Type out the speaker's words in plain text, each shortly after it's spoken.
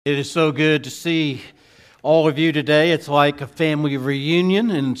It is so good to see all of you today. It's like a family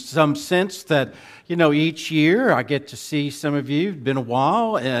reunion in some sense that, each year I get to see some of you. It's been a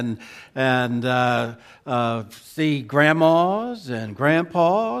while and see grandmas and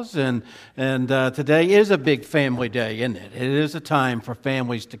grandpas. And today is a big family day, isn't it? It is a time for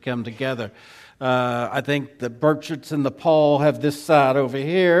families to come together. I think the Burchetts and the Paul have this side over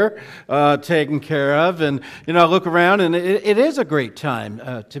here taken care of. And, I look around and it is a great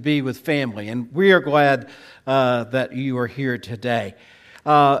time to be with family. And we are glad that you are here today.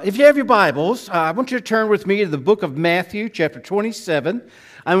 If you have your Bibles, I want you to turn with me to the book of Matthew, chapter 27.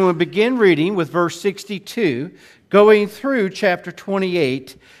 I'm going to begin reading with verse 62, going through chapter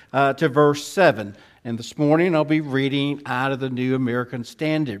 28 to verse 7. And this morning I'll be reading out of the New American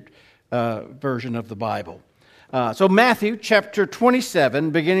Standard version of the Bible. So Matthew chapter 27,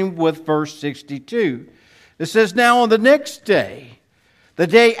 beginning with verse 62. It says, "Now on the next day, the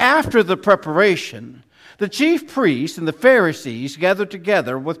day after the preparation, the chief priests and the Pharisees gathered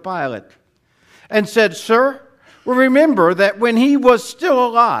together with Pilate and said, 'Sir, we remember that when he was still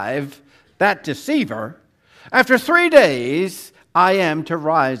alive, that deceiver, after 3 days I am to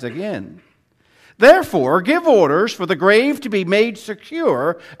rise again. Therefore, give orders for the grave to be made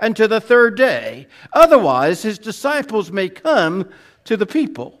secure until the 3rd day. Otherwise, his disciples may come to the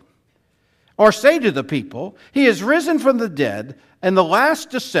people, or say to the people, he is risen from the dead, and the last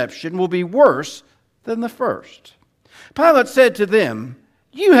deception will be worse than the first.' Pilate said to them,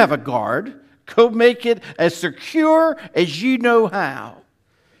 'You have a guard. Go make it as secure as you know how.'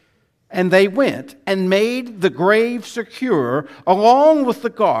 And they went and made the grave secure. Along with the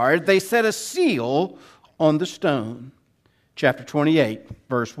guard, they set a seal on the stone." Chapter 28,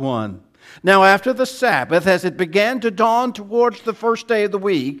 verse 1. "Now after the Sabbath, as it began to dawn towards the first day of the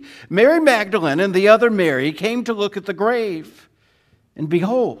week, Mary Magdalene and the other Mary came to look at the grave. And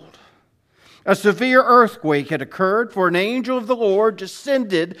behold, a severe earthquake had occurred, for an angel of the Lord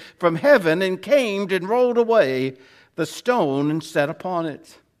descended from heaven and came and rolled away the stone and sat upon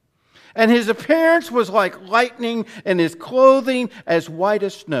it. And his appearance was like lightning, and his clothing as white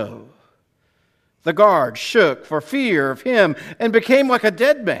as snow. The guard shook for fear of him and became like a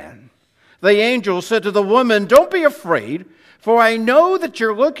dead man. The angel said to the woman, 'Don't be afraid, for I know that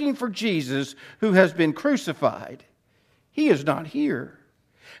you're looking for Jesus who has been crucified. He is not here,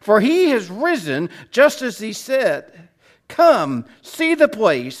 for he has risen just as he said. Come, see the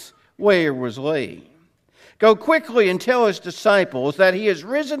place where he was laid. Go quickly and tell his disciples that he is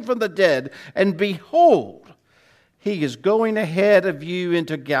risen from the dead, and behold, he is going ahead of you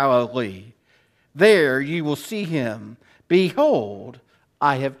into Galilee. There you will see him. Behold,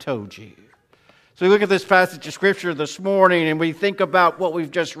 I have told you.'" So we look at this passage of Scripture this morning and we think about what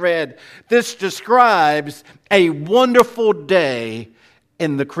we've just read. This describes a wonderful day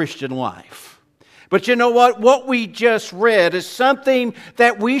in the Christian life. But you know what? What we just read is something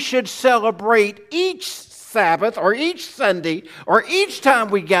that we should celebrate each Sabbath or each Sunday or each time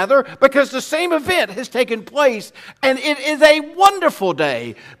we gather, because the same event has taken place, and it is a wonderful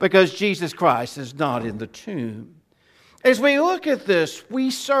day because Jesus Christ is not in the tomb. As we look at this, we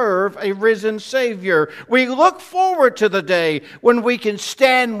serve a risen Savior. We look forward to the day when we can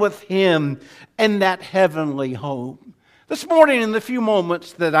stand with Him in that heavenly home. This morning, in the few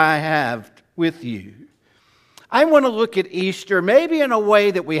moments that I have with you, I want to look at Easter maybe in a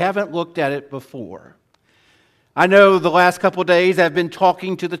way that we haven't looked at it before. I know the last couple of days I've been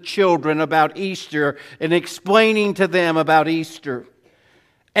talking to the children about Easter and explaining to them about Easter.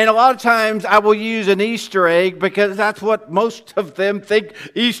 And a lot of times I will use an Easter egg because that's what most of them think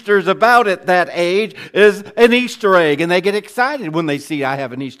Easter's about at that age, is an Easter egg. And they get excited when they see I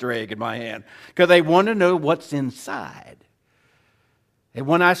have an Easter egg in my hand because they want to know what's inside. And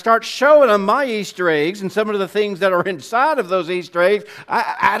when I start showing them my Easter eggs and some of the things that are inside of those Easter eggs,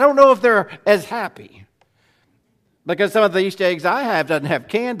 I don't know if they're as happy. Because some of the Easter eggs I have doesn't have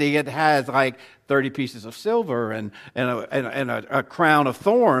candy. It has like 30 pieces of silver and a crown of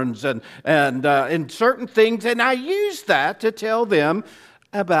thorns and certain things. And I use that to tell them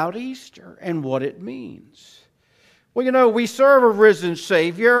about Easter and what it means. Well, we serve a risen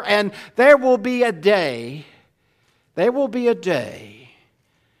Savior, and there will be a day that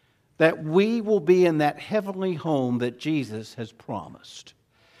we will be in that heavenly home that Jesus has promised.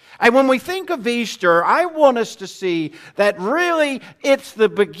 And when we think of Easter, I want us to see that really it's the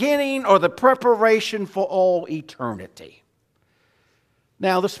beginning or the preparation for all eternity.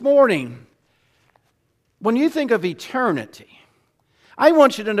 Now, this morning, when you think of eternity, I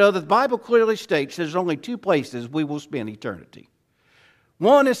want you to know that the Bible clearly states there's only 2 places we will spend eternity.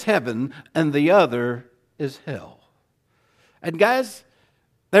 One is heaven, and the other is hell. And guys,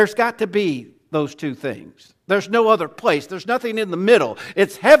 There's got to be those two things. There's no other place. There's nothing in the middle.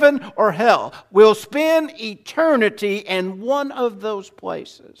 It's heaven or hell. We'll spend eternity in one of those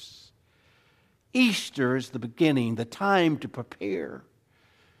places. Easter is the beginning, the time to prepare.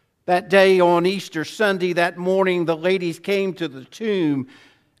 That day on Easter Sunday, that morning, the ladies came to the tomb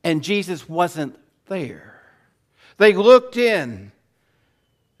and Jesus wasn't there. They looked in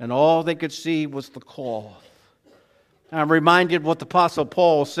and all they could see was the cloth. I'm reminded what the Apostle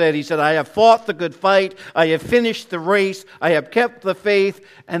Paul said. He said, I have fought the good fight. I have finished the race. I have kept the faith.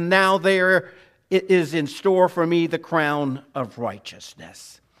 And now there it is in store for me the crown of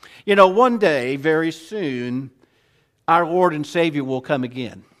righteousness. You know, one day, very soon, our Lord and Savior will come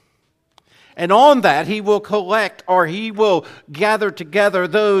again. And on that, He will collect, or He will gather together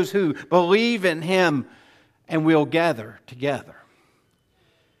those who believe in Him, and we'll gather together.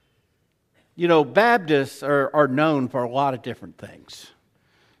 You know, Baptists are known for a lot of different things.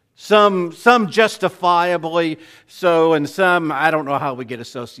 Some justifiably so, and some, I don't know how we get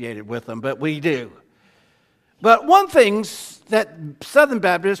associated with them, but we do. But one thing that Southern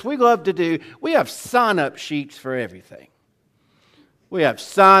Baptists, we love to do, we have sign-up sheets for everything. We have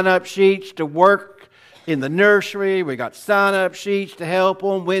sign-up sheets to work in the nursery. We got sign-up sheets to help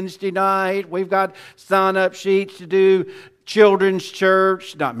on Wednesday night. We've got sign-up sheets to do children's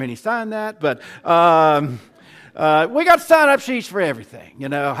church. Not many sign that, but we got sign-up sheets for everything. You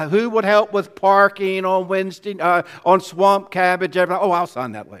know, who would help with parking on Wednesday, on Swamp Cabbage? Oh, I'll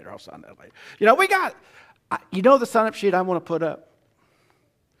sign that later. You know, we got, you know the sign-up sheet I want to put up?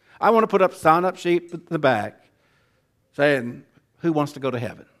 I want to put up a sign-up sheet at the back saying, who wants to go to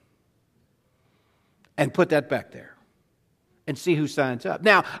heaven? And put that back there and see who signs up.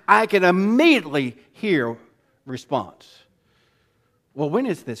 Now, I can immediately hear response. Well, when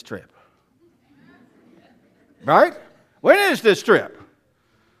is this trip? Right? When is this trip?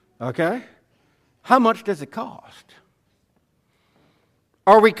 Okay. How much does it cost?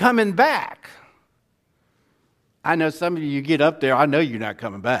 Are we coming back? I know some of you get up there, I know you're not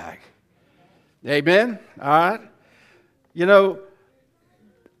coming back. Amen? All right? You know,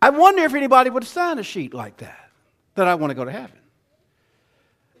 I wonder if anybody would sign a sheet like that I want to go to heaven.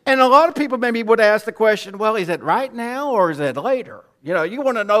 And a lot of people maybe would ask the question, well, is it right now or is it later? You know, you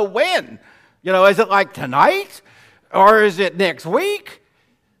want to know when. You know, is it like tonight or is it next week?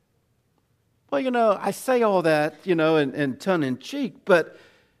 Well, you know, I say all that, you know, in tongue in cheek, but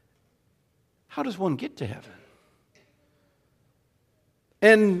how does one get to heaven?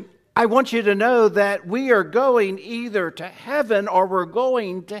 And I want you to know that we are going either to heaven or we're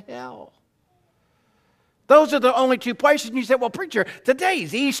going to hell. Those are the only two places. And you say, well, preacher,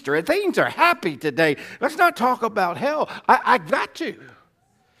 today's Easter and things are happy today. Let's not talk about hell. I got to.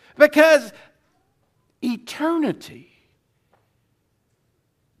 Because eternity,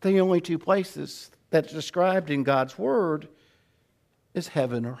 the only two places that's described in God's Word is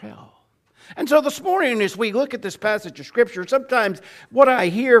heaven or hell. And so this morning, as we look at this passage of Scripture, sometimes what I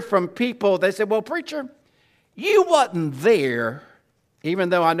hear from people, they say, well, preacher, you wasn't there, even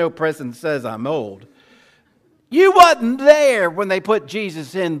though I know President says I'm old. You wasn't there when they put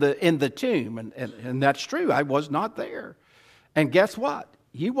Jesus in the tomb. And that's true. I was not there. And guess what?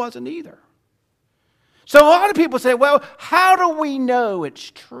 You wasn't either. So a lot of people say, well, how do we know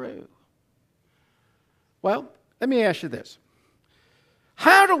it's true? Well, let me ask you this.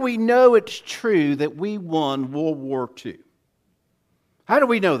 How do we know it's true that we won World War II? How do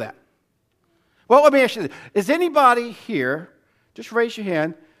we know that? Well, let me ask you this. Is anybody here, just raise your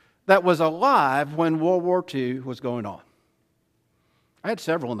hand, that was alive when World War II was going on? I had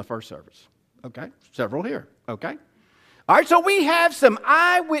several in the first service. Okay, several here. Okay. All right, so we have some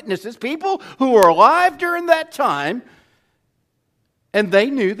eyewitnesses, people who were alive during that time, and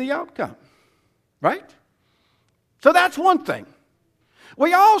they knew the outcome. Right? So that's one thing.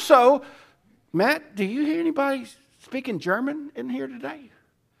 We also, Matt, do you hear anybody speaking German in here today?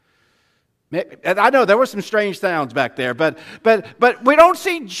 I know there were some strange sounds back there, but we don't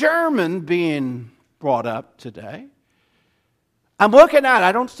see German being brought up today. I'm looking at it,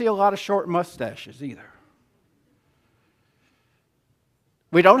 I don't see a lot of short mustaches either.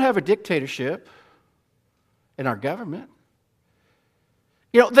 We don't have a dictatorship in our government.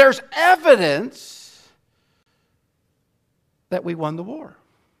 You know, there's evidence that we won the war.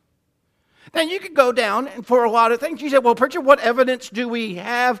 Then you could go down and for a lot of things. You say, well, preacher, what evidence do we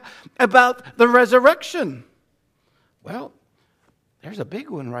have about the resurrection? Well, there's a big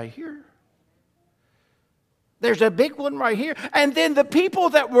one right here. There's a big one right here. And then the people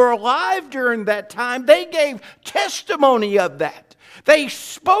that were alive during that time, they gave testimony of that. They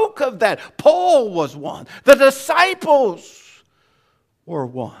spoke of that. Paul was one. The disciples or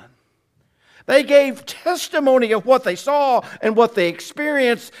one. They gave testimony of what they saw and what they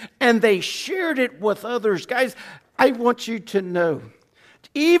experienced, and they shared it with others. Guys, I want you to know,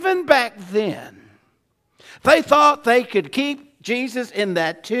 even back then, they thought they could keep Jesus in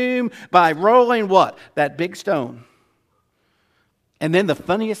that tomb by rolling what? That big stone. And then the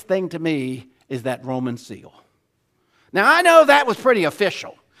funniest thing to me is that Roman seal. Now, I know that was pretty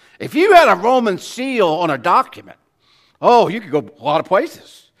official. If you had a Roman seal on a document, oh, you could go a lot of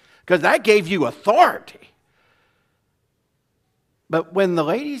places because that gave you authority. But when the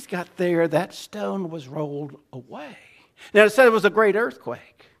ladies got there, that stone was rolled away. Now, it said it was a great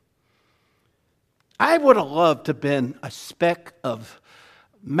earthquake. I would have loved to have been a speck of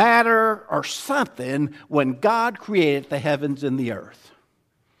matter or something when God created the heavens and the earth.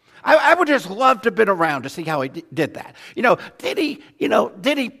 I would just love to have been around to see how he did that.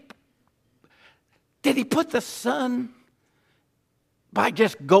 Did he put the sun by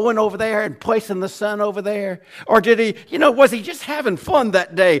just going over there and placing the sun over there? Or did he, was he just having fun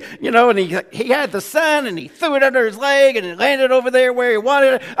that day? And he had the sun and he threw it under his leg and it landed over there where he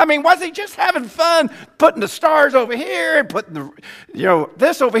wanted it. I mean, was he just having fun putting the stars over here and putting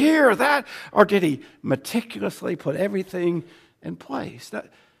this over here or that? Or did he meticulously put everything in place?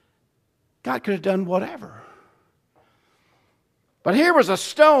 God could have done whatever. But here was a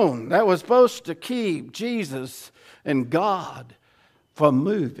stone that was supposed to keep Jesus and God from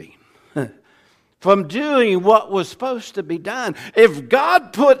moving, from doing what was supposed to be done. If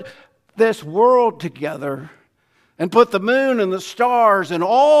God put this world together and put the moon and the stars and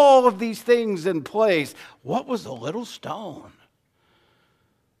all of these things in place, what was a little stone?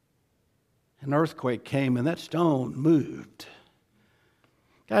 An earthquake came and that stone moved.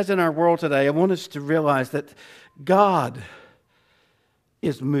 Guys, in our world today, I want us to realize that God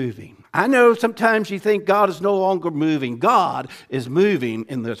is moving. I know sometimes you think God is no longer moving. God is moving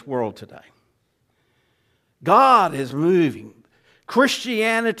in this world today. God is moving.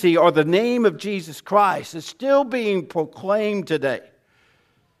 Christianity, or the name of Jesus Christ, is still being proclaimed today.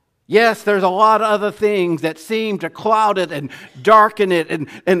 Yes, there's a lot of other things that seem to cloud it and darken it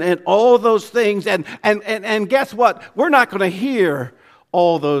and all those things. And guess what? We're not going to hear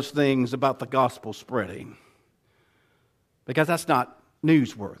all those things about the gospel spreading, because that's not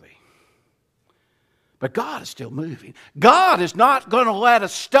newsworthy. But God is still moving. God is not going to let a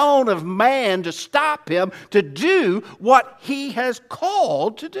stone of man to stop him to do what he has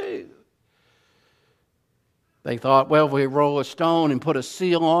called to do. They thought, well, if we roll a stone and put a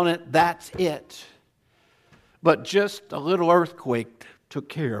seal on it, that's it. But just a little earthquake took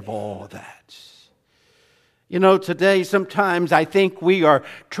care of all of that. Today sometimes I think we are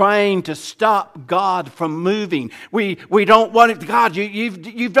trying to stop God from moving. We don't want it. God,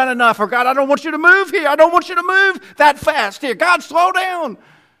 you've done enough. Or God, I don't want you to move here. I don't want you to move that fast here. God, slow down.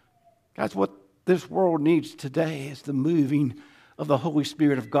 Guys, what this world needs today is the moving of the Holy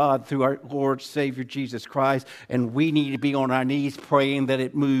Spirit of God through our Lord Savior Jesus Christ. And we need to be on our knees praying that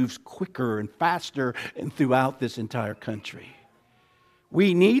it moves quicker and faster and throughout this entire country.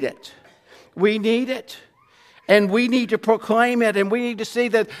 We need it. We need it. And we need to proclaim it, and we need to see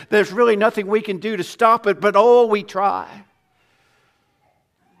that there's really nothing we can do to stop it, but we try.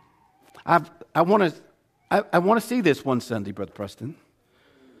 I want to see this one Sunday, Brother Preston.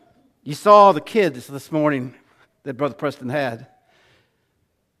 You saw the kids this morning that Brother Preston had.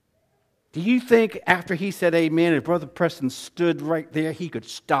 Do you think after he said amen, if Brother Preston stood right there, he could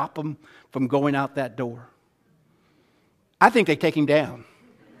stop them from going out that door? I think they'd take him down.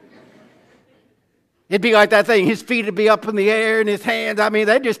 It'd be like that thing. His feet would be up in the air and his hands. I mean,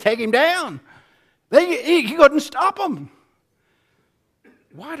 they'd just take him down. He couldn't stop them.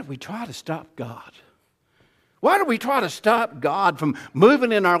 Why do we try to stop God? Why do we try to stop God from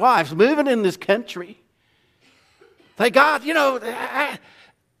moving in our lives, moving in this country? Say, God,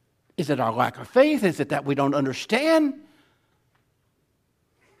 is it our lack of faith? Is it that we don't understand?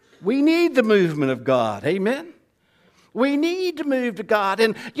 We need the movement of God. Amen? We need to move to God.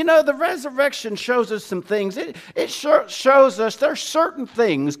 And, the resurrection shows us some things. It shows us there's certain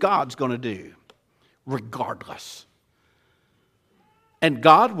things God's going to do regardless. And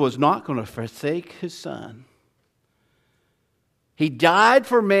God was not going to forsake his Son. He died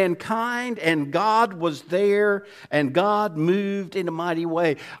for mankind, and God was there, and God moved in a mighty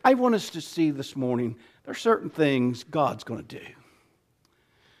way. I want us to see this morning, there's certain things God's going to do.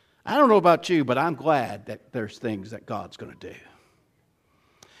 I don't know about you, but I'm glad that there's things that God's going to do.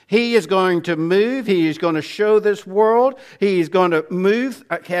 He is going to move. He is going to show this world. He is going to move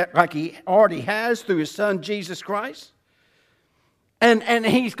like he already has through his Son, Jesus Christ. And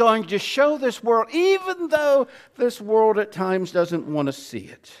he's going to show this world, even though this world at times doesn't want to see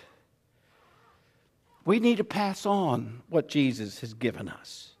it. We need to pass on what Jesus has given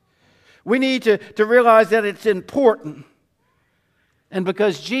us. We need to realize that it's important. And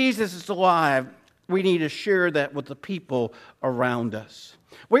because Jesus is alive, we need to share that with the people around us.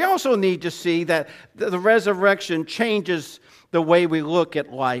 We also need to see that the resurrection changes the way we look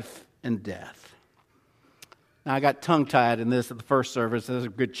at life and death. Now, I got tongue-tied in this at the first service. There's a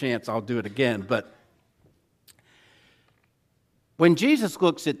good chance I'll do it again. But when Jesus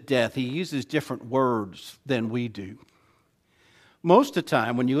looks at death, he uses different words than we do. Most of the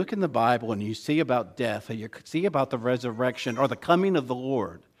time, when you look in the Bible and you see about death, or you see about the resurrection or the coming of the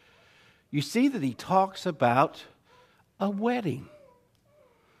Lord, you see that he talks about a wedding.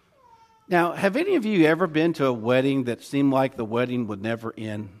 Now, have any of you ever been to a wedding that seemed like the wedding would never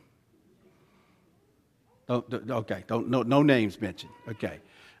end? Okay, no names mentioned. Okay,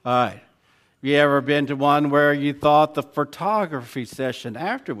 all right. You ever been to one where you thought the photography session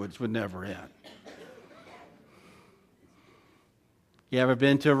afterwards would never end? You ever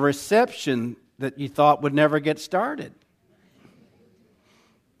been to a reception that you thought would never get started?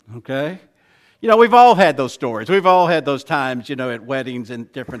 Okay. You know, we've all had those stories. We've all had those times, at weddings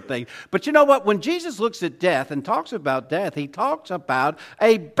and different things. But you know what? When Jesus looks at death and talks about death, he talks about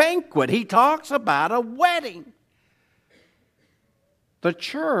a banquet. He talks about a wedding. The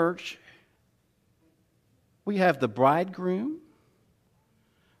church, we have the bridegroom.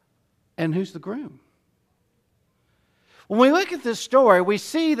 And who's the groom? When we look at this story, we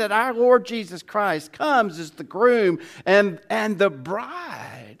see that our Lord Jesus Christ comes as the groom, and the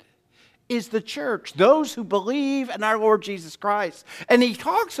bride is the church, those who believe in our Lord Jesus Christ. And he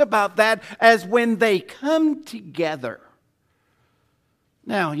talks about that as when they come together.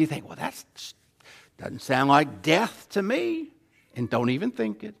 Now, you think, well, that doesn't sound like death to me, and don't even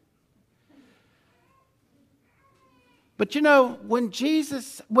think it. But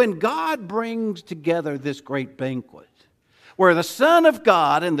when God brings together this great banquet, where the Son of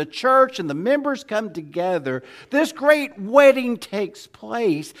God and the church and the members come together, this great wedding takes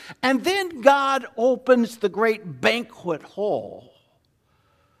place, and then God opens the great banquet hall.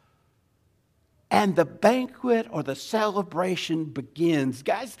 And the banquet or the celebration begins.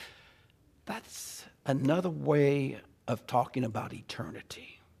 Guys, that's another way of talking about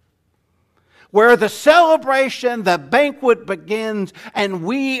eternity. Where the celebration, the banquet begins, and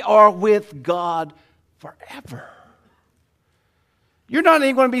we are with God forever. You're not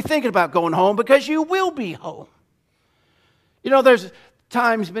even going to be thinking about going home because you will be home. There's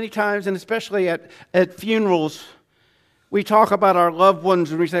many times, and especially at funerals, we talk about our loved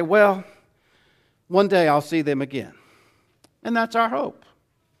ones and we say, well, one day I'll see them again. And that's our hope.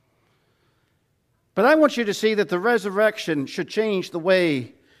 But I want you to see that the resurrection should change the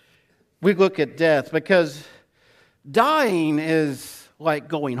way we look at death, because dying is like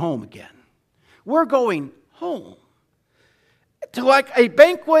going home again. We're going home. To like a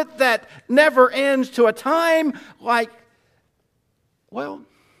banquet that never ends, to a time like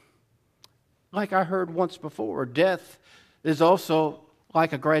I heard once before, death is also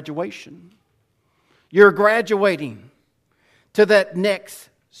like a graduation. You're graduating to that next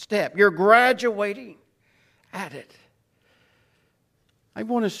step. You're graduating at it. I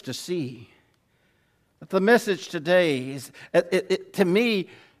want us to see that the message today is, to me,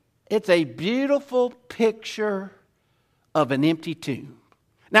 it's a beautiful picture of an empty tomb.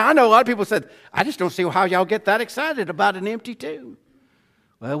 Now, I know a lot of people said, I just don't see how y'all get that excited about an empty tomb.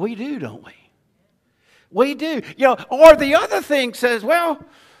 Well, we do, don't we? We do. Or the other thing says, well,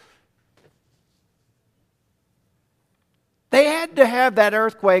 they had to have that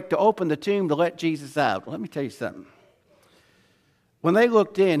earthquake to open the tomb to let Jesus out. Let me tell you something. When they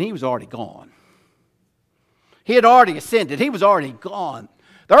looked in, he was already gone. He had already ascended. He was already gone.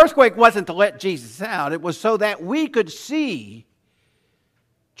 The earthquake wasn't to let Jesus out. It was so that we could see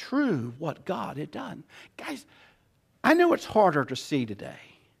true what God had done. Guys, I know it's harder to see today.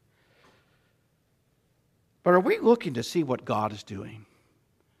 But are we looking to see what God is doing?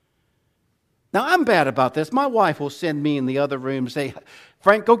 Now, I'm bad about this. My wife will send me in the other room and say,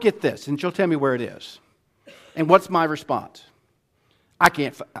 Frank, go get this. And she'll tell me where it is. And what's my response? I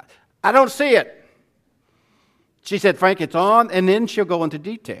don't see it. She said, Frank, it's on, and then she'll go into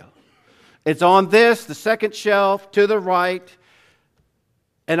detail. It's on the second shelf, to the right,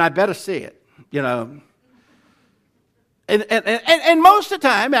 and I better see it, And most of the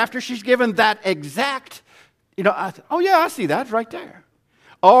time, after she's given that exact, I see that right there.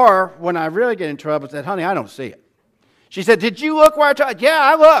 Or when I really get in trouble, I said, honey, I don't see it. She said, did you look where I told you? Yeah,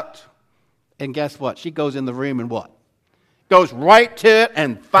 I looked. And guess what? She goes in the room and what? goes right to it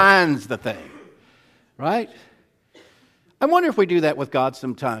and finds the thing. Right? I wonder if we do that with God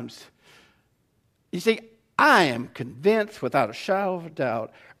sometimes. You see, I am convinced without a shadow of a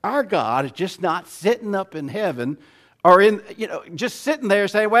doubt, our God is just not sitting up in heaven or just sitting there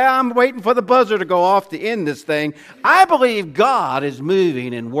saying, well, I'm waiting for the buzzer to go off to end this thing. I believe God is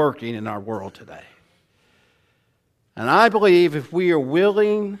moving and working in our world today. And I believe if we are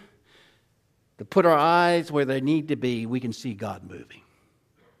willing to put our eyes where they need to be, we can see God moving.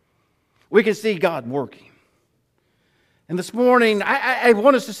 We can see God working. And this morning, I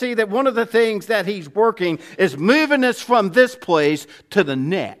want us to see that one of the things that He's working is moving us from this place to the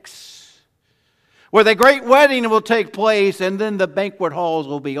next, where the great wedding will take place and then the banquet halls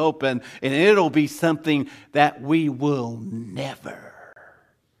will be open and it'll be something that we will never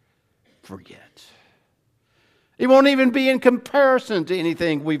forget. It won't even be in comparison to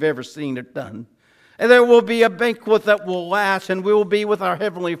anything we've ever seen or done. And there will be a banquet that will last and we will be with our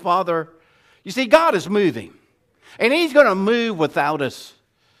Heavenly Father. You see, God is moving. And He's going to move without us.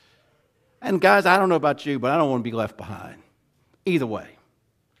 And guys, I don't know about you, but I don't want to be left behind. Either way.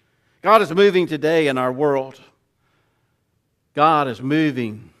 God is moving today in our world. God is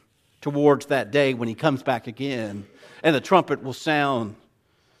moving towards that day when He comes back again. And the trumpet will sound.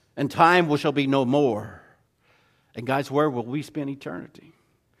 And time shall be no more. And guys, where will we spend eternity?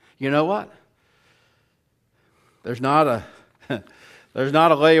 You know what? There's not a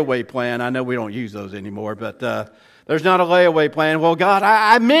layaway plan. I know we don't use those anymore, but there's not a layaway plan. Well, God,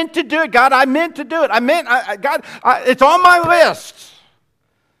 I meant to do it. God, I meant to do it. God, it's on my list.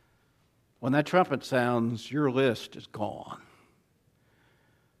 When that trumpet sounds, your list is gone.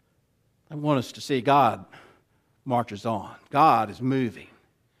 I want us to see God marches on. God is moving.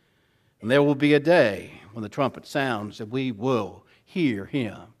 And there will be a day when the trumpet sounds that we will hear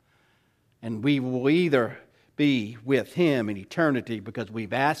Him. And we will either be with Him in eternity because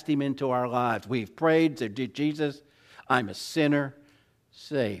we've asked Him into our lives. We've prayed, said, Jesus, I'm a sinner,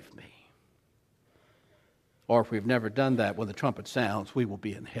 save me. Or if we've never done that, when the trumpet sounds, we will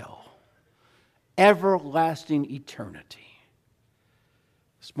be in hell. Everlasting eternity.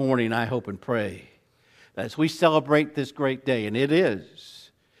 This morning, I hope and pray that as we celebrate this great day, and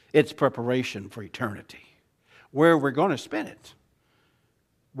it's preparation for eternity. Where we're going to spend it.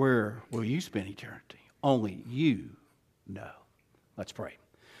 Where will you spend eternity? Only you know. Let's pray.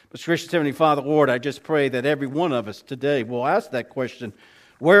 Most gracious Heavenly Father, Lord, I just pray that every one of us today will ask that question,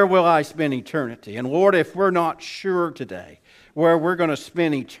 where will I spend eternity? And Lord, if we're not sure today where we're going to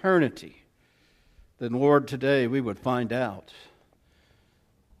spend eternity, then Lord, today we would find out.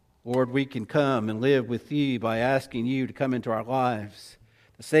 Lord, we can come and live with You by asking You to come into our lives,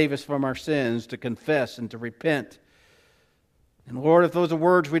 to save us from our sins, to confess and to repent. And Lord, if those are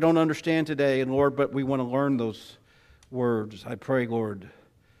words we don't understand today, and Lord, but we want to learn those words, I pray, Lord,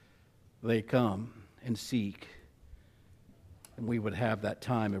 they come and seek. And we would have that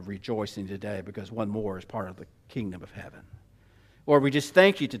time of rejoicing today because one more is part of the kingdom of heaven. Lord, we just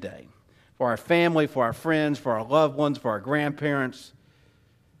thank You today for our family, for our friends, for our loved ones, for our grandparents.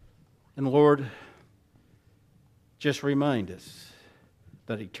 And Lord, just remind us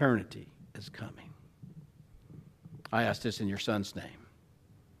that eternity is coming. I ask this in Your Son's name.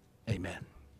 Amen.